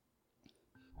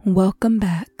Welcome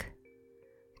back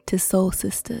to Soul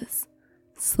Sisters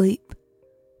Sleep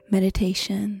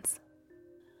Meditations.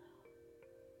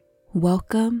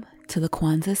 Welcome to the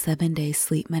Kwanzaa 7-day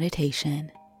sleep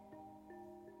meditation,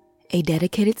 a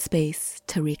dedicated space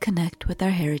to reconnect with our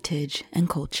heritage and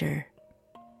culture.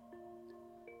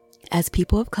 As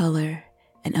people of color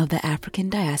and of the African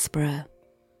diaspora,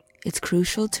 it's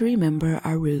crucial to remember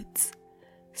our roots,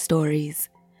 stories,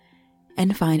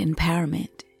 and find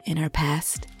empowerment in our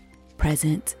past,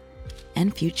 present,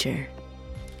 and future.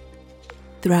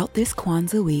 Throughout this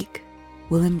Kwanzaa week,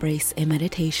 we'll embrace a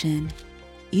meditation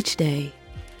each day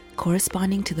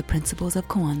corresponding to the principles of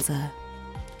Kwanzaa,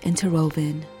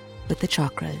 interwoven with the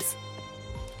chakras.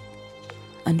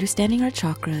 Understanding our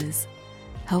chakras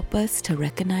help us to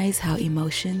recognize how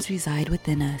emotions reside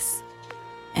within us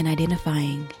and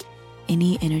identifying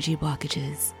any energy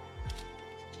blockages.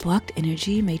 Blocked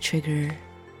energy may trigger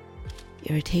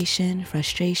irritation,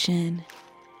 frustration,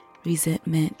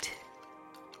 resentment,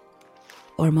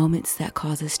 or moments that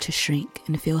cause us to shrink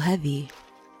and feel heavy.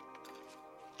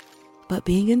 But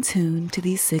being in tune to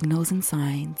these signals and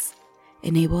signs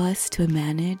enable us to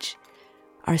manage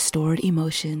our stored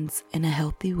emotions in a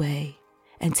healthy way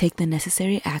and take the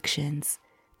necessary actions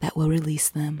that will release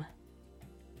them.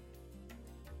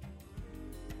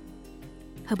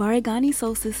 Habari Gani,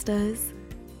 Soul Sisters.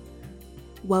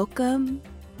 Welcome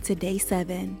to Day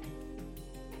 7,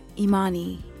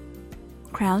 Imani,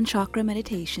 Crown Chakra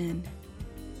Meditation.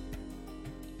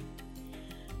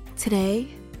 Today,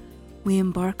 we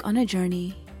embark on a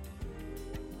journey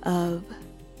of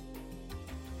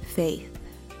faith,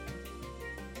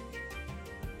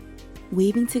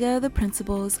 weaving together the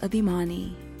principles of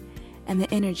Imani and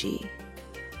the energy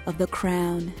of the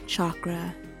Crown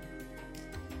Chakra.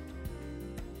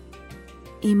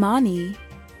 Imani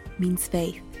means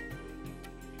faith,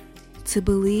 to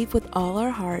believe with all our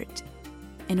heart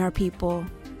in our people,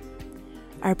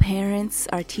 our parents,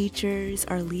 our teachers,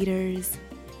 our leaders,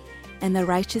 and the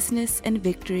righteousness and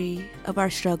victory of our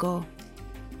struggle.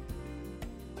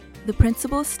 The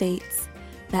principle states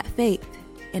that faith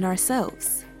in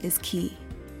ourselves is key.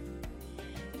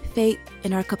 Faith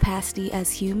in our capacity as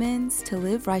humans to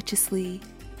live righteously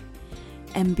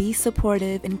and be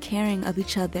supportive and caring of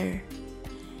each other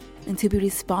and to be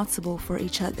responsible for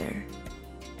each other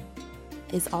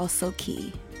is also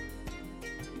key.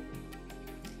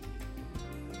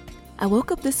 I woke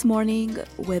up this morning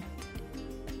with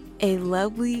a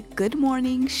lovely good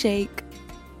morning shake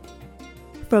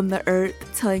from the earth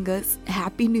telling us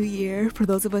Happy New Year. For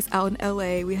those of us out in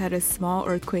LA, we had a small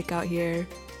earthquake out here.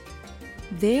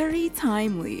 Very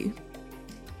timely.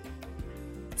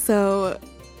 So,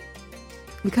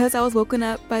 because I was woken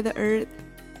up by the earth,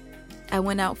 I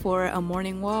went out for a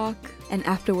morning walk and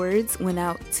afterwards went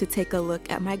out to take a look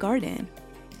at my garden.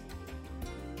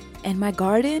 And my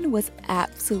garden was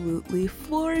absolutely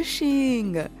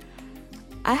flourishing.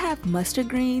 I have mustard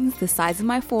greens the size of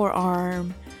my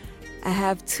forearm. I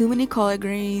have too many collard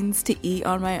greens to eat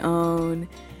on my own.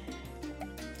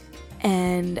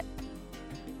 And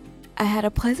I had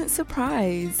a pleasant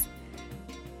surprise.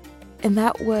 And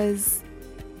that was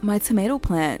my tomato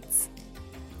plants.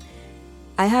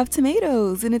 I have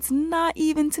tomatoes and it's not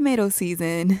even tomato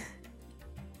season.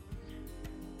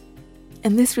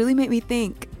 And this really made me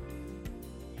think.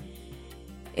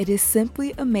 It is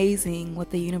simply amazing what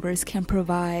the universe can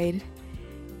provide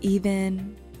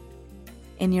even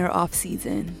in your off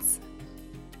seasons.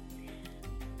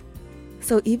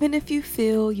 So even if you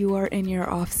feel you are in your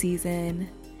off season,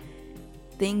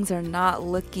 things are not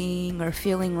looking or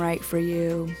feeling right for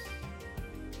you,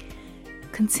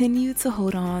 continue to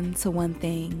hold on to one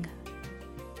thing,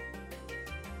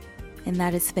 and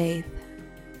that is faith.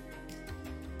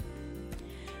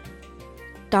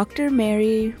 Dr.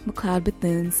 Mary McLeod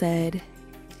Bethune said,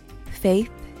 "Faith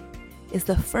is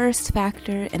the first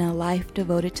factor in a life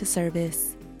devoted to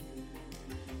service.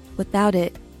 Without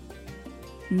it,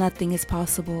 nothing is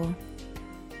possible.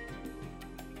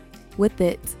 With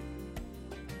it,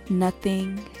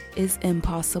 nothing is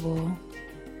impossible."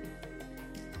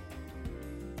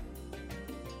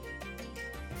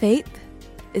 Faith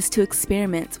is to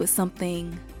experiment with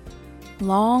something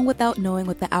long without knowing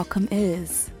what the outcome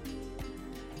is.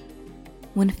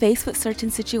 When faced with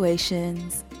certain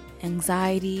situations,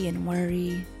 anxiety and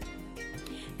worry,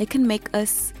 they can make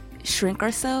us shrink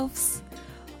ourselves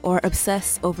or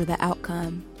obsess over the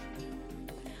outcome.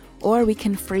 Or we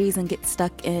can freeze and get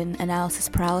stuck in analysis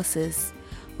paralysis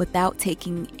without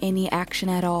taking any action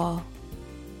at all.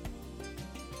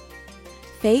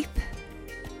 Faith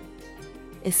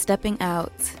is stepping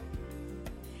out.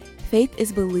 Faith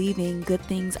is believing good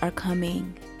things are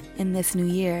coming in this new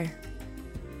year.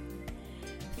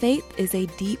 Faith is a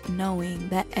deep knowing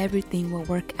that everything will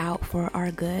work out for our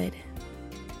good.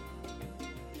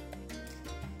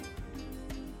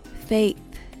 Faith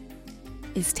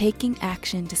is taking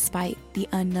action despite the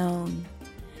unknown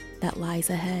that lies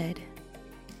ahead.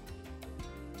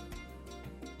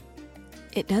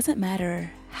 It doesn't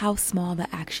matter how small the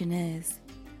action is.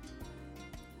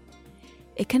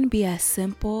 It can be as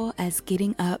simple as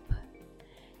getting up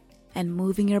and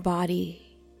moving your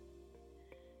body.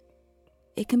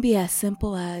 It can be as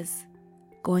simple as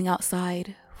going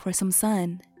outside for some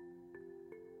sun.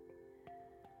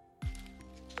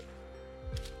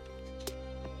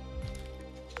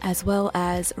 As well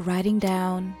as writing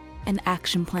down an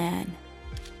action plan.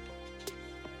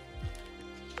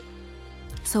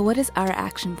 So what is our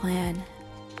action plan?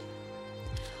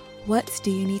 What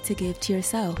do you need to give to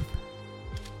yourself?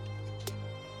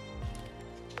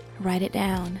 Write it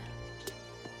down.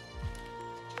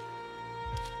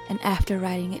 And after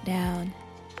writing it down,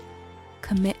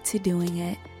 commit to doing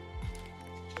it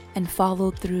and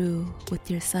follow through with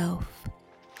yourself.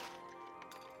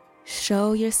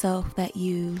 Show yourself that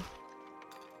you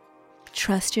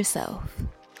trust yourself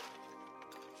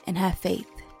and have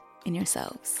faith in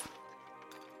yourselves.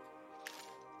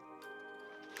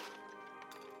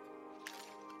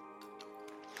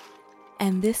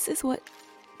 And this is what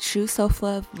true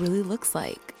self-love really looks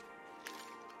like.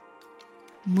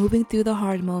 Moving through the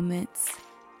hard moments,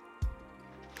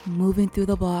 moving through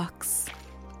the blocks,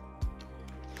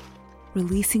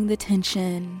 releasing the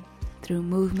tension through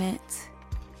movement,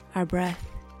 our breath,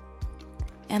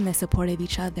 and the support of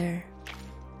each other.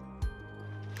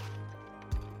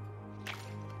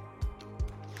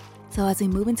 So as we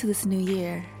move into this new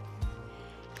year,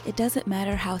 it doesn't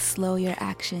matter how slow your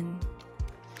action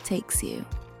takes you.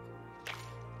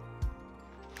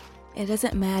 It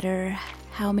doesn't matter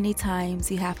how many times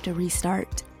you have to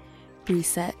restart,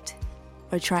 reset,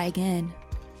 or try again.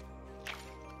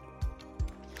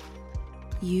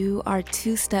 You are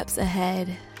 2 steps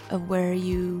ahead of where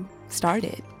you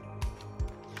started.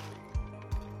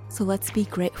 So let's be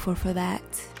grateful for that.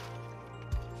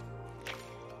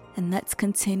 And let's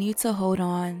continue to hold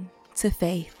on to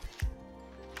faith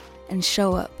and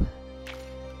show up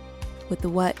with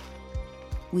what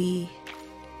we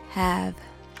have.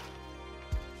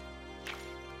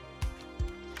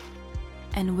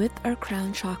 And with our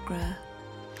crown chakra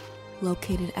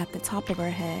located at the top of our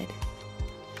head,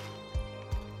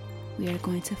 we are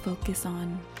going to focus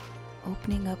on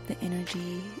opening up the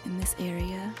energy in this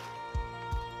area,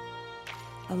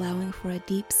 allowing for a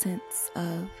deep sense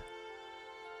of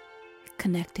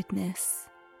connectedness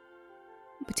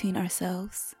between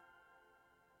ourselves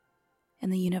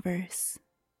and the universe.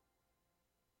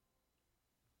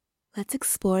 Let's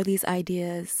explore these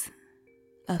ideas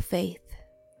of faith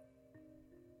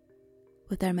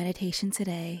with our meditation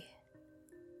today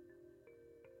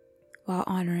while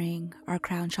honoring our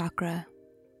crown chakra.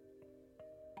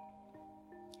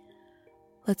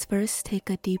 Let's first take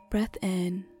a deep breath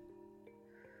in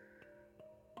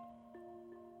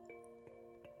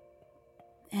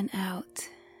and out,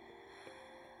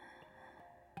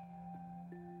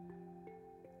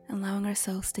 allowing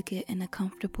ourselves to get in a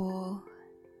comfortable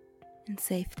and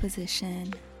safe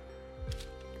position,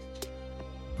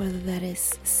 whether that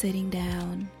is sitting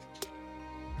down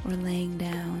or laying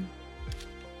down.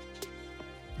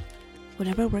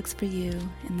 Whatever works for you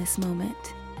in this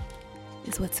moment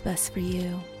is what's best for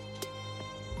you.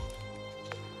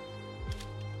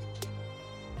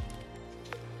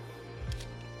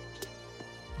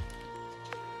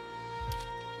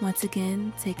 Once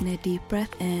again, taking a deep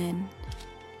breath in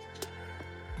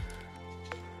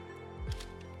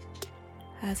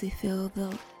as we feel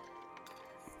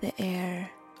the air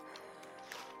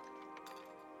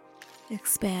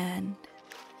expand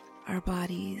our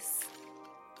bodies,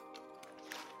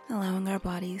 allowing our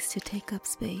bodies to take up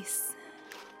space.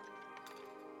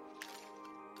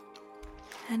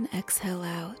 And exhale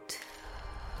out.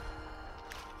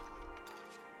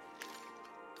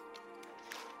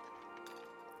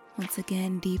 Once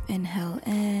again, deep inhale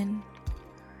in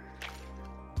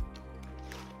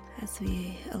as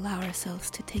we allow ourselves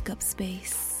to take up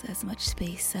space, as much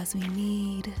space as we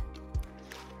need.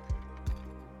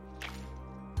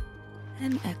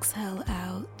 And exhale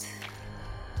out.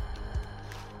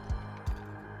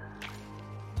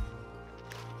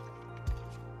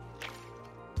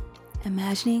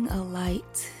 Imagining a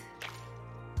light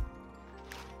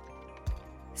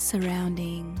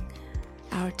surrounding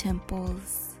our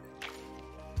temples,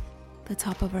 the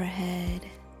top of our head.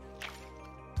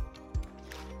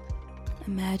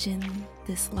 Imagine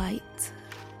this light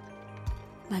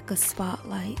like a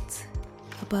spotlight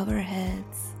above our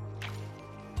heads.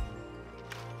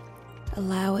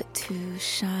 Allow it to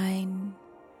shine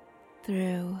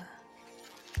through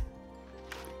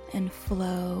and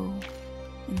flow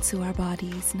into our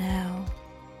bodies now.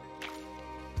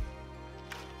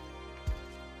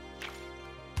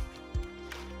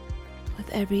 With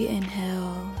every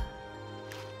inhale,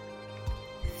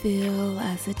 feel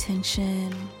as the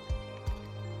tension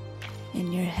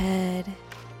in your head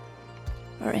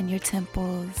or in your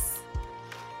temples,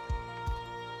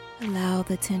 allow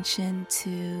the tension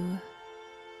to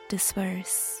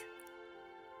disperse,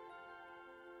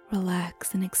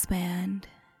 relax, and expand.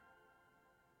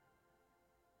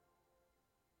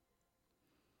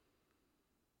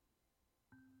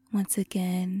 Once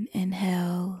again,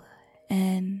 inhale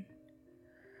in,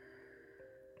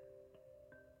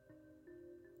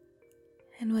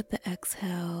 and with the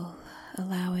exhale,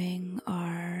 allowing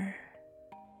our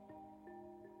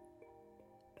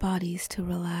bodies to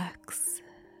relax.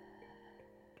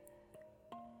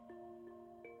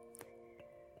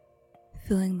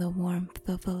 Feeling the warmth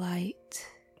of the light,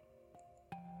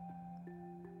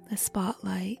 the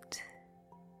spotlight.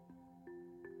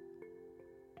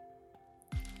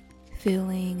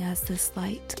 Feeling as this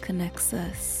light connects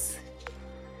us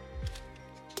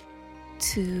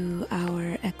to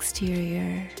our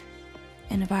exterior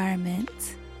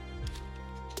environment.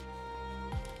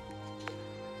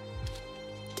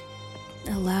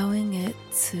 Allowing it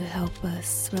to help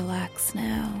us relax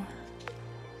now.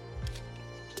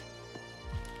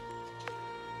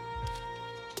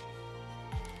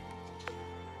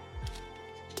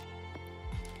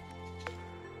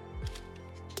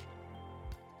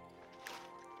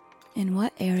 In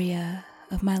what area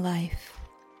of my life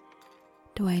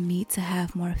do I need to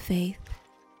have more faith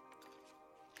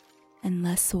and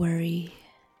less worry?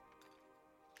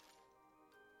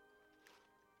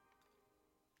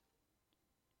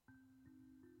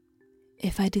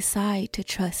 If I decide to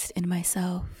trust in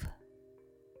myself,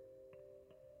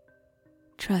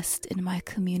 trust in my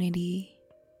community,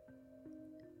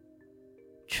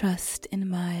 trust in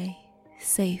my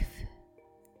safe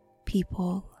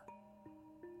people,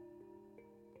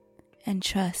 and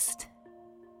trust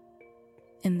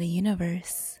in the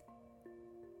universe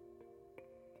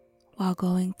while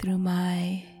going through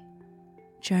my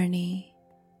journey,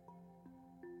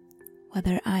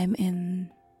 whether I'm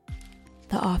in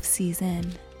the off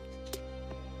season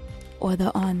or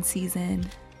the on season,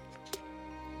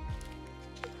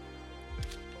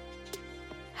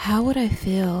 how would I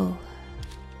feel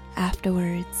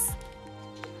afterwards?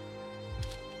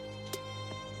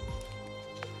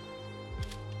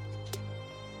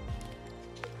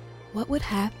 What would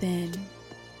happen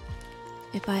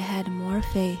if I had more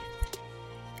faith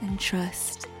and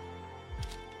trust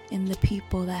in the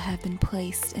people that have been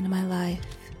placed in my life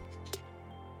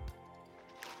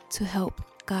to help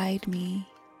guide me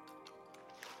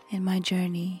in my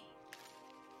journey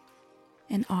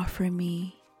and offer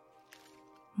me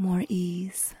more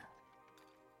ease?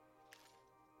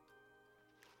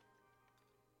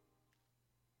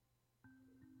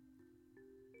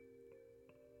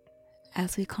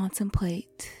 As we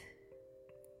contemplate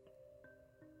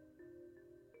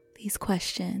these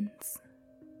questions,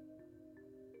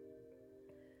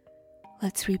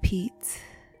 let's repeat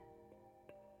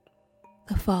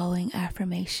the following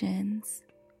affirmations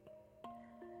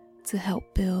to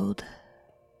help build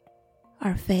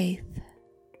our faith.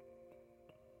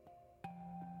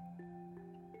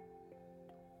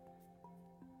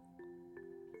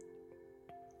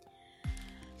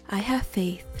 I have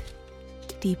faith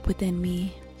deep within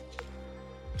me.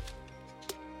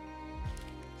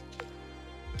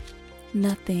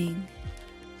 Nothing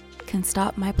can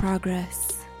stop my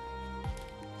progress.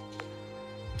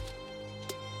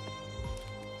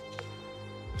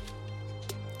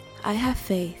 I have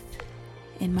faith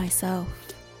in myself,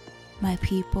 my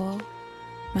people,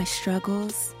 my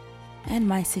struggles, and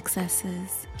my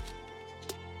successes.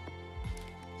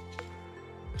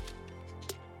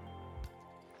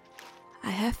 I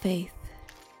have faith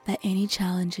that any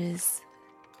challenges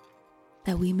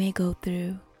that we may go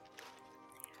through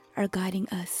are guiding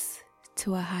us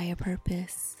to a higher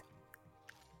purpose.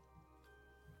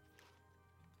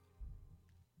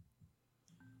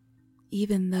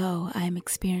 Even though I am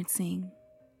experiencing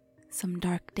some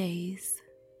dark days,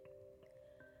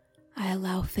 I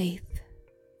allow faith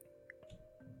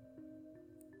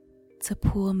to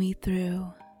pull me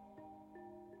through.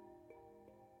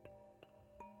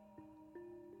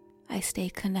 I stay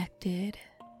connected.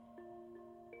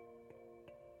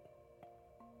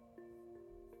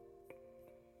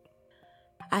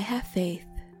 I have faith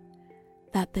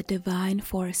that the divine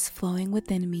force flowing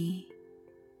within me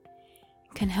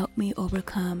can help me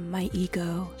overcome my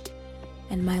ego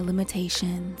and my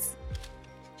limitations.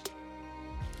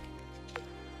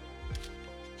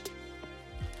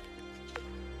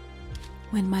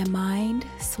 When my mind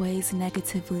sways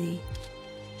negatively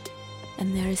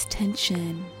and there is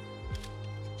tension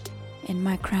in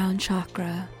my crown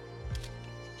chakra,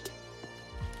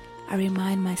 I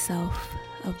remind myself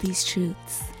of these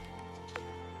truths.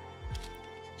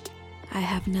 I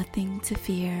have nothing to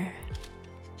fear.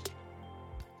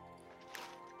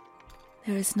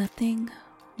 There is nothing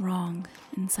wrong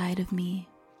inside of me.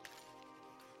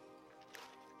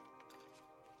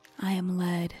 I am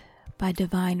led by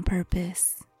divine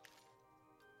purpose.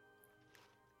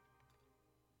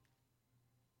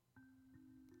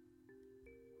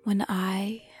 When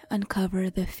I uncover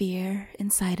the fear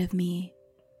inside of me,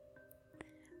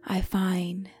 I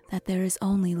find that there is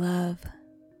only love.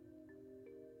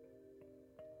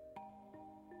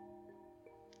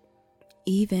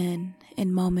 Even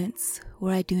in moments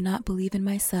where I do not believe in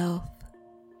myself,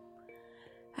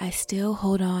 I still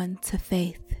hold on to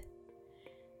faith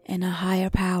in a higher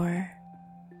power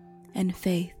and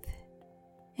faith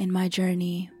in my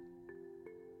journey.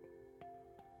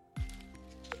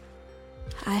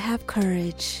 I have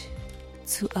courage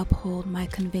to uphold my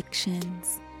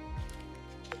convictions,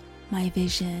 my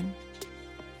vision,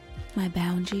 my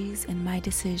boundaries, and my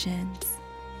decisions.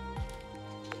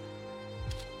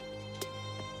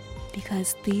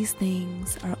 Because these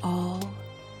things are all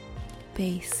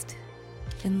based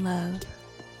in love.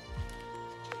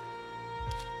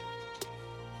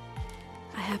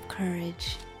 I have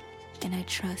courage and I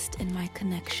trust in my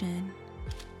connection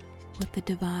with the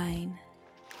divine,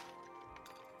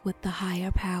 with the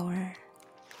higher power,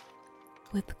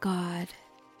 with God,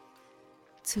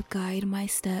 to guide my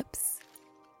steps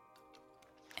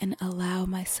and allow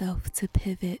myself to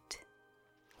pivot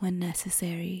when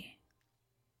necessary.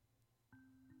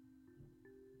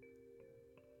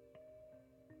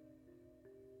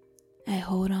 I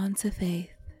hold on to faith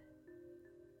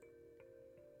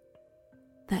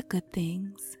that good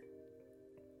things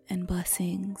and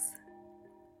blessings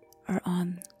are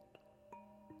on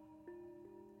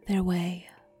their way.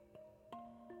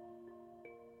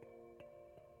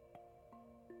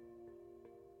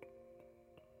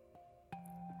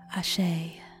 Ashe.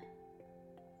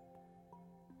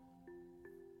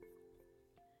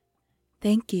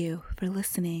 Thank you for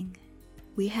listening.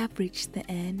 We have reached the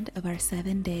end of our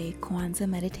 7-day Kwanzaa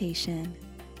meditation.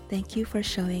 Thank you for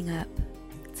showing up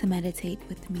to meditate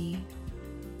with me.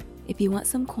 If you want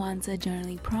some Kwanzaa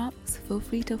journaling prompts, feel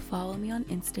free to follow me on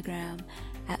Instagram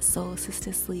at Soul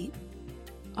Sister Sleep.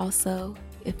 Also,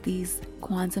 if these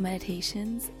Kwanzaa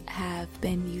meditations have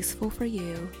been useful for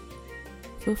you,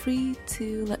 feel free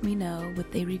to let me know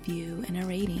with a review and a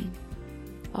rating.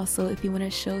 Also, if you want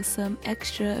to show some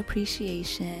extra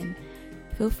appreciation,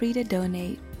 feel free to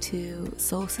donate to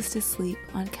Soul Sister Sleep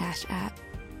on Cash App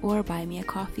or buy me a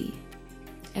coffee.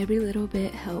 Every little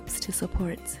bit helps to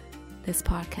support this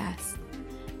podcast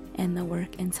and the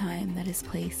work and time that is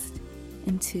placed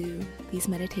into these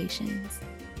meditations.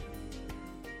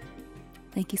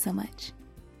 Thank you so much.